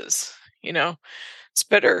classes. It's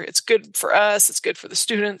better. It's good for us. It's good for the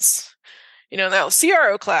students. Now the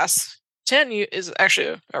CRO class 10 is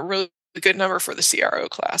actually a really good number for the CRO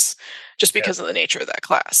class, just because of the nature of that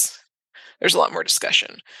class. There's a lot more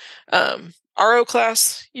discussion. RO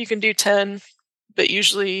class, you can do 10, but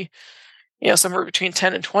usually, somewhere between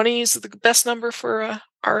 10 and 20 is the best number for a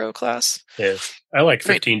RO class. Yeah, I like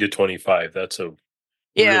 15 to 25. That's a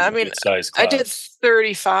really good size class. I did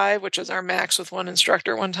 35, which was our max with one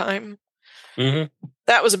instructor one time. Mm-hmm.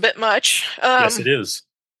 That was a bit much. Yes, it is.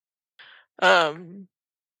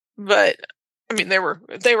 But they were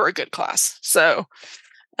a good class. So,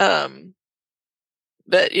 but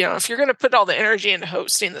if you're going to put all the energy into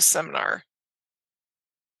hosting the seminar,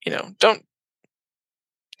 don't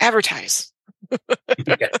advertise.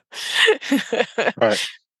 Right.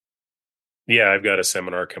 Yeah, I've got a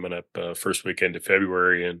seminar coming up first weekend of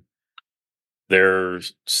February, and they're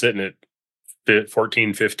sitting at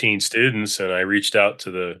 14, 15 students, and I reached out to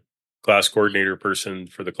the class coordinator person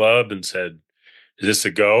for the club and said, is this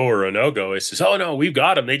a go or a no-go? He says, oh, no, we've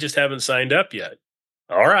got them. They just haven't signed up yet.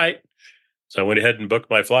 All right. So I went ahead and booked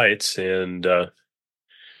my flights, and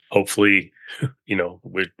hopefully,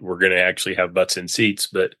 we're going to actually have butts in seats.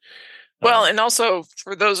 But and also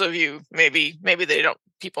for those of you, maybe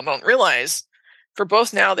people don't realize, for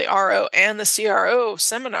both now the RO and the CRO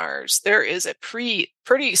seminars, there is a pretty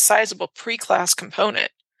sizable pre-class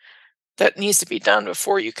component that needs to be done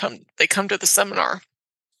before they come to the seminar.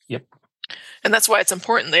 Yep. And that's why it's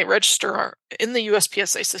important they register in the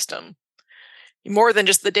USPSA system more than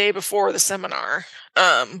just the day before the seminar,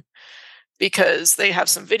 because they have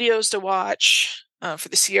some videos to watch. For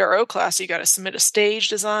the CRO class, you got to submit a stage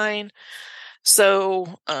design.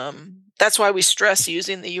 So that's why we stress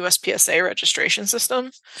using the USPSA registration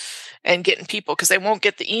system and getting people, because they won't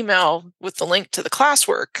get the email with the link to the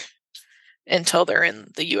classwork until they're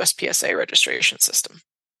in the USPSA registration system.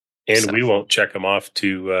 And we won't check them off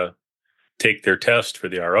to take their test for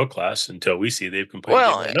the RO class until we see they've completed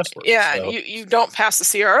the NS work. Yeah, so. You don't pass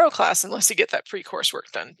the CRO class unless you get that pre-course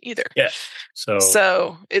work done either. Yeah.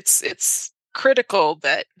 So it's critical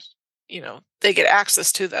that, they get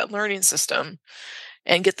access to that learning system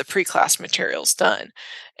and get the pre-class materials done.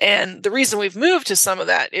 And the reason we've moved to some of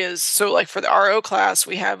that is, so like for the RO class,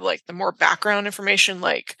 we have like the more background information,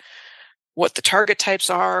 like what the target types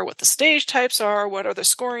are, what the stage types are, what are the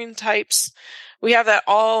scoring types. We have that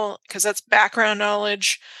all because that's background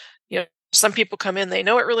knowledge. Some people come in, they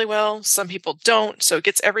know it really well. Some people don't. So it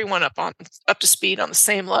gets everyone up to speed on the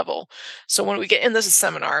same level. So when we get in this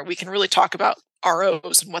seminar, we can really talk about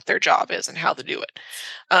ROs and what their job is and how to do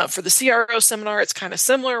it. For the CRO seminar, it's kind of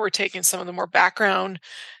similar. We're taking some of the more background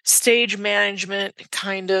stage management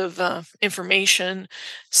kind of information,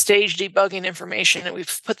 stage debugging information, and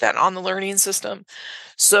we've put that on the learning system.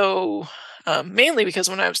 So mainly because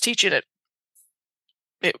when I was teaching it,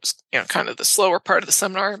 it was kind of the slower part of the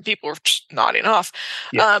seminar and people were just nodding off.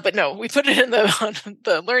 Yeah. But no, we put it in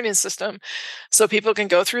the learning system so people can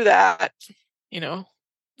go through that.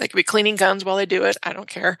 They could be cleaning guns while they do it. I don't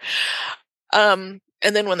care. And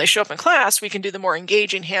then when they show up in class, we can do the more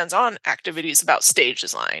engaging hands-on activities about stage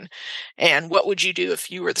design. And what would you do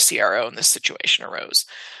if you were the CRO and this situation arose?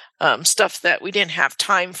 Stuff that we didn't have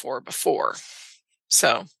time for before.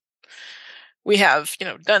 So we have,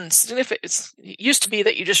 done significant. It used to be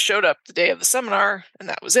that you just showed up the day of the seminar and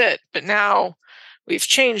that was it. But now we've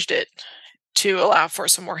changed it to allow for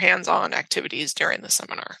some more hands-on activities during the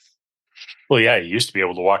seminar. Well, yeah, you used to be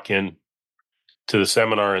able to walk in to the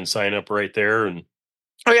seminar and sign up right there, and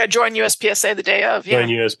join USPSA the day of. Join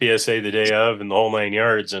USPSA the day of, and the whole 9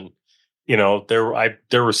 yards. And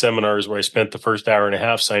there were seminars where I spent the first hour and a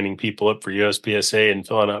half signing people up for USPSA and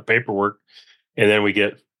filling out paperwork, and then we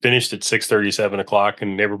get finished at 6:30, 7 o'clock,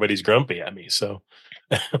 and everybody's grumpy at me. So,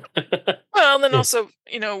 well, then also,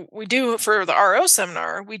 we do for the RO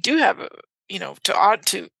seminar, we do have,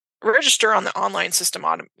 to register on the online system,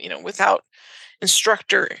 without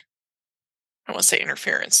instructor. I want to say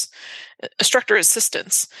interference, instructor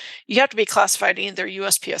assistance. You have to be classified in either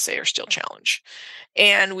USPSA or Steel Challenge.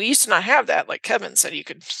 And we used to not have that. Like Kevin said, you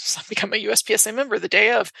could become a USPSA member the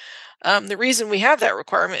day of. The reason we have that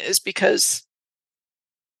requirement is because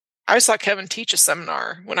I saw Kevin teach a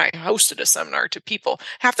seminar when I hosted a seminar to people.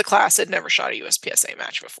 Half the class had never shot a USPSA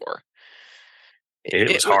match before.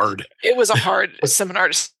 It was hard. It was a hard seminar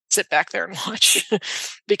to sit back there and watch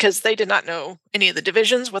because they did not know any of the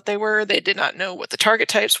divisions, what they were. They did not know what the target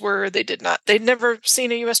types were. They'd never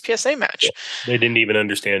seen a USPSA match. They didn't even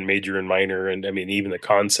understand major and minor. And even the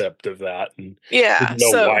concept of that. And didn't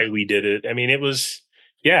know why we did it. It was,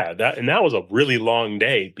 that was a really long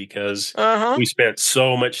day because we spent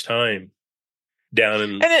so much time down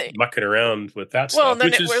and mucking around with that stuff. Well, and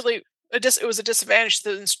then it was a disadvantage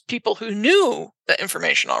to those people who knew the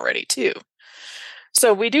information already too.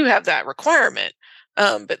 So we do have that requirement.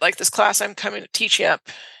 But like this class I'm coming to teach up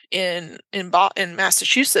in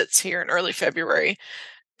Massachusetts here in early February,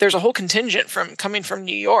 there's a whole contingent coming from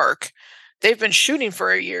New York. They've been shooting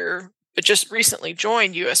for a year, but just recently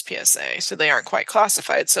joined USPSA, so they aren't quite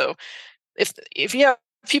classified. So if you have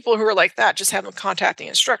people who are like that, just have them contact the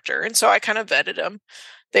instructor. And so I kind of vetted them.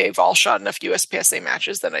 They've all shot enough USPSA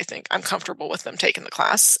matches that I think I'm comfortable with them taking the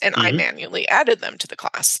class, and I manually added them to the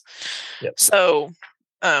class. Yep. So,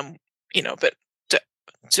 but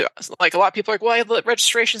to like a lot of people are like, well, the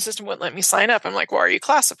registration system wouldn't let me sign up. I'm like, well, are you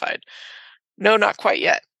classified? No, not quite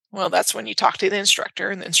yet. Well, that's when you talk to the instructor,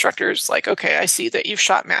 and the instructor's like, okay, I see that you've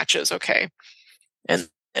shot matches. Okay. And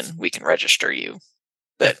we can register you.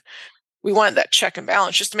 But we wanted that check and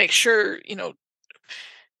balance just to make sure,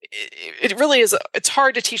 it really is. It's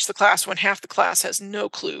hard to teach the class when half the class has no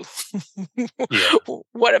clue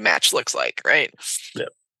what a match looks like, right? Yeah.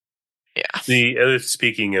 Yeah.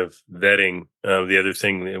 Speaking of vetting, the other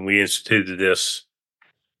thing, and we instituted this,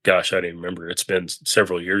 gosh, I didn't remember. It's been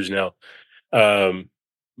several years now.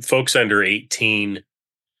 Folks under 18,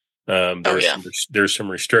 there's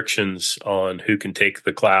some restrictions on who can take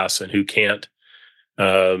the class and who can't.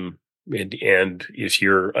 And if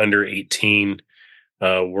you're under 18,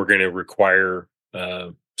 we're going to require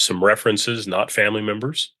some references, not family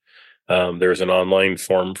members. There's an online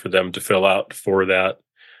form for them to fill out for that.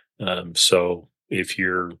 So if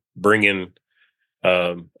you're bringing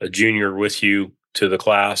a junior with you, to the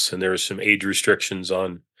class, and there's some age restrictions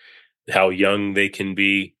on how young they can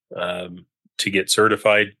be to get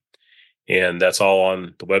certified. And that's all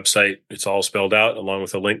on the website. It's all spelled out, along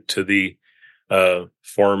with a link to the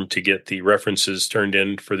form to get the references turned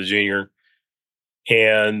in for the junior.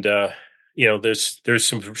 And there's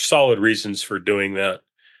some solid reasons for doing that.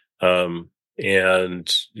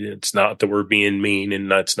 And it's not that we're being mean,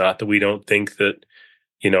 and it's not that we don't think that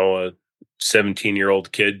a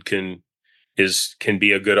 17-year-old kid can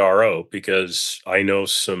be a good RO, because I know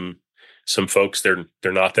some folks, they're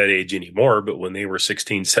not that age anymore, but when they were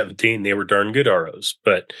 16, 17, they were darn good ROs.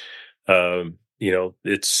 But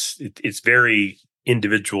it's very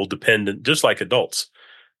individual dependent, just like adults.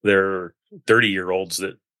 There are 30-year-olds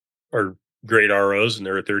that are great ROs, and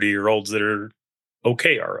there are 30-year-olds that are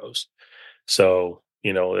okay ROs. So,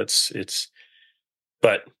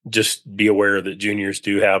 but just be aware that juniors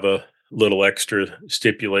do have a little extra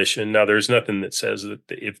stipulation. Now, there's nothing that says that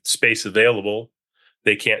if space available,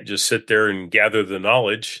 they can't just sit there and gather the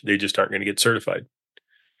knowledge. They just aren't going to get certified.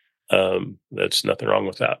 That's nothing wrong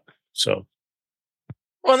with that. So,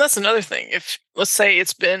 well, and that's another thing. If, let's say,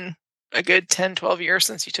 it's been a good 10, 12 years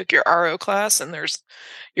since you took your RO class, and there's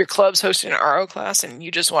your club's hosting an RO class, and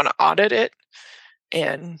you just want to audit it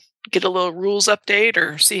and get a little rules update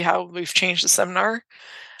or see how we've changed the seminar.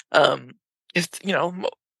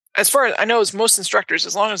 As far as I know, as most instructors,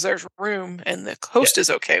 as long as there's room and the host is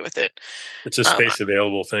okay with it, it's a space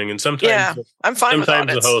available thing. And sometimes, I'm fine with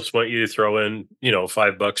sometimes audits. the host want you to throw in,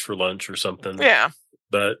 $5 for lunch or something. Yeah.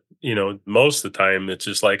 But, most of the time it's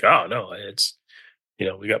just like, oh no, it's,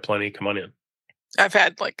 we got plenty. Come on in. I've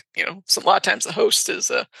had a lot of times the host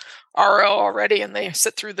is a RO already, and they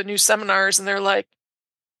sit through the new seminars and they're like,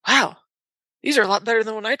 wow, these are a lot better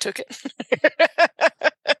than when I took it.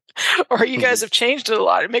 Or you guys have changed it a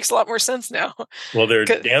lot. It makes a lot more sense now. Well, they're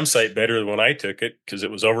damn sight better than when I took it, because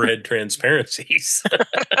it was overhead transparencies.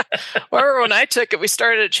 Or when I took it, we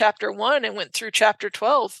started at chapter 1 and went through chapter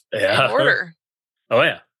 12 in order. Oh,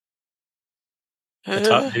 yeah. I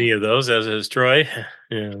taught many of those, as is Troy.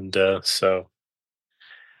 And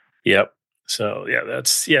yep. So,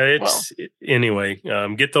 anyway,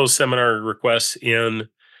 get those seminar requests in.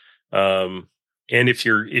 And if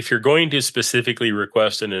you're going to specifically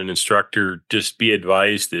request an instructor, just be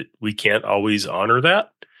advised that we can't always honor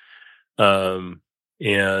that.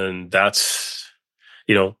 And that's,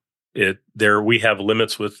 we have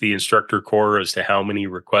limits with the instructor corps as to how many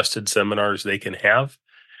requested seminars they can have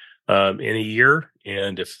in a year.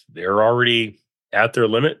 And if they're already at their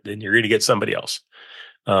limit, then you're going to get somebody else.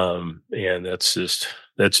 And that's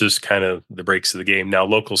just kind of the breaks of the game. Now,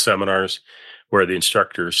 local seminars where the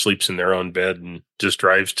instructor sleeps in their own bed and just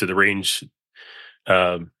drives to the range,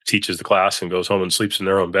 teaches the class, and goes home and sleeps in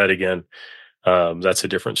their own bed again. That's a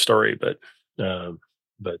different story. But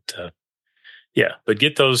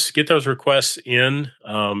get those requests in.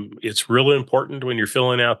 It's really important when you're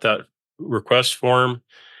filling out that request form.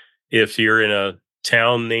 If you're in a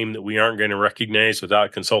town name that we aren't going to recognize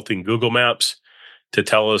without consulting Google Maps, to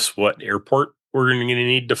tell us what airport we're going to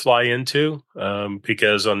need to fly into,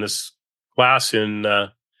 because on this class in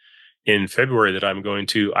February that I'm going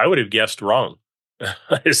to, I would have guessed wrong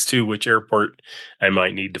as to which airport I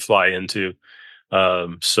might need to fly into.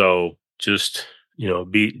 So just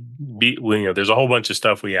there's a whole bunch of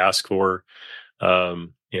stuff we ask for.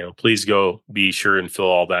 Please go be sure and fill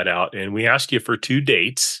all that out. And we ask you for 2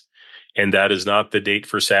 dates, and that is not the date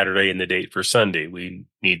for Saturday and the date for Sunday. We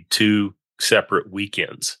need 2 separate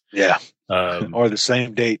weekends. Yeah. Or the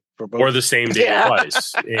same date for both. Or the same date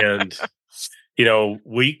twice. And,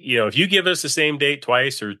 if you give us the same date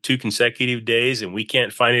twice or 2 consecutive days and we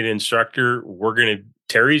can't find an instructor,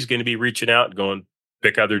 Terry's going to be reaching out and going,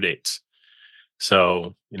 pick other dates.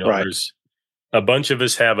 So, right. There's a bunch of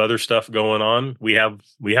us have other stuff going on. We have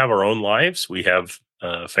our own lives. We have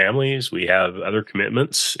families. We have other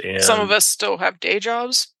commitments. And some of us still have day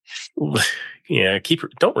jobs. Yeah,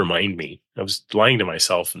 don't remind me. I was lying to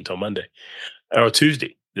myself until Monday.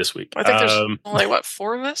 Tuesday this week. I think there's only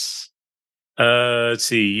 4 of us? Let's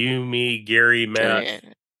see. You, me, Gary, Matt.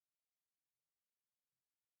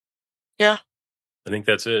 Yeah. I think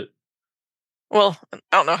that's it. Well, I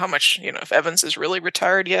don't know how much, if Evans is really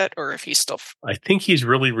retired yet, or if he's still... I think he's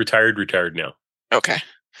really retired now. Okay.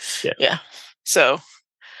 Yeah. So...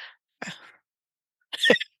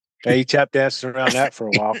 Yeah, he tap danced around that for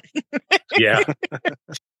a while. Yeah.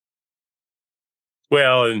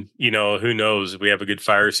 Well, and who knows? If we have a good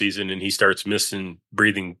fire season and he starts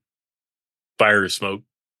breathing fire smoke,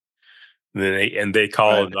 then they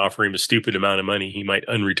call and offer him a stupid amount of money, he might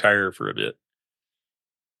unretire for a bit.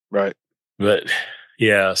 Right. But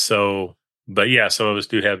yeah, so but yeah, some of us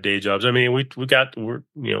do have day jobs. I mean, we got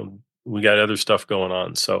other stuff going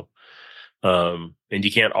on. So, and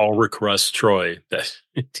you can't all Rick Russ Troy that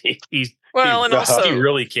he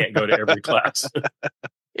really can't go to every class.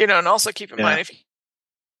 And also keep in mind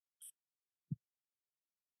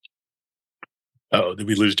did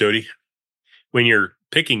we lose Jody? When you're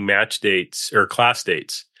picking match dates or class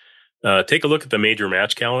dates, take a look at the major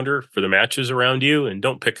match calendar for the matches around you, and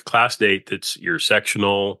don't pick a class date that's your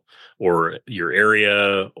sectional or your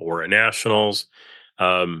area or a nationals,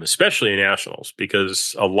 especially a nationals,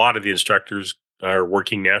 because a lot of the instructors are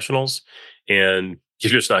working nationals, and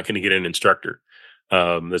you're just not going to get an instructor.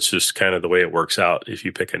 That's just kind of the way it works out if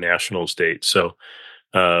you pick a nationals date. So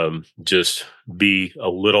just be a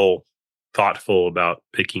little thoughtful about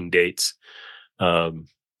picking dates when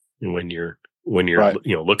you're right.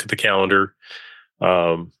 Look at the calendar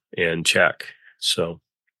and check. So,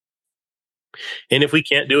 and if we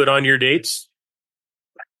can't do it on your dates,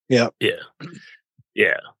 yeah.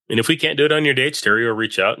 And if we can't do it on your dates, Terry will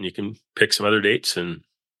reach out and you can pick some other dates, and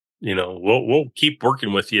we'll keep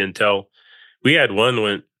working with you until we had one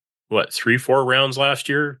went 3-4 rounds last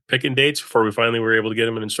year picking dates before we finally were able to get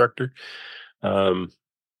him an instructor. I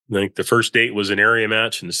think the first date was an area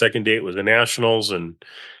match and the second date was a nationals. And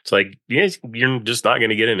it's like, you're just not going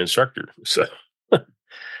to get an instructor. So,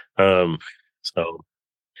 all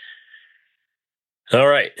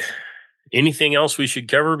right. Anything else we should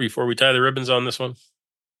cover before we tie the ribbons on this one?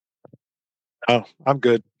 Oh, I'm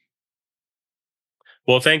good.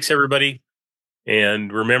 Well, thanks everybody.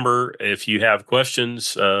 And remember, if you have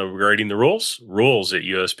questions regarding the rules at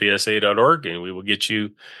uspsa.org, and we will get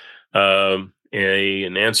you an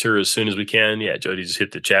answer as soon as we can. Yeah, Jody just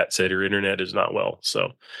hit the chat, said her internet is not well.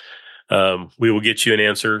 So we will get you an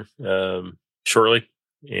answer shortly.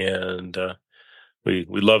 And we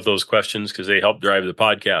love those questions because they help drive the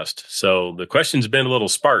podcast. So the questions have been a little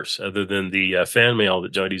sparse other than the fan mail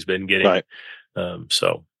that Jody's been getting. Right.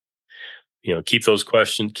 So, keep those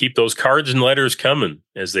questions, keep those cards and letters coming,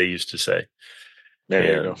 as they used to say. There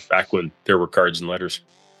you go. Back when there were cards and letters.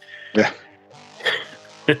 Yeah.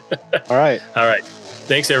 All right.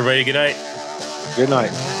 Thanks, everybody. Good night. Good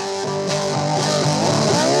night.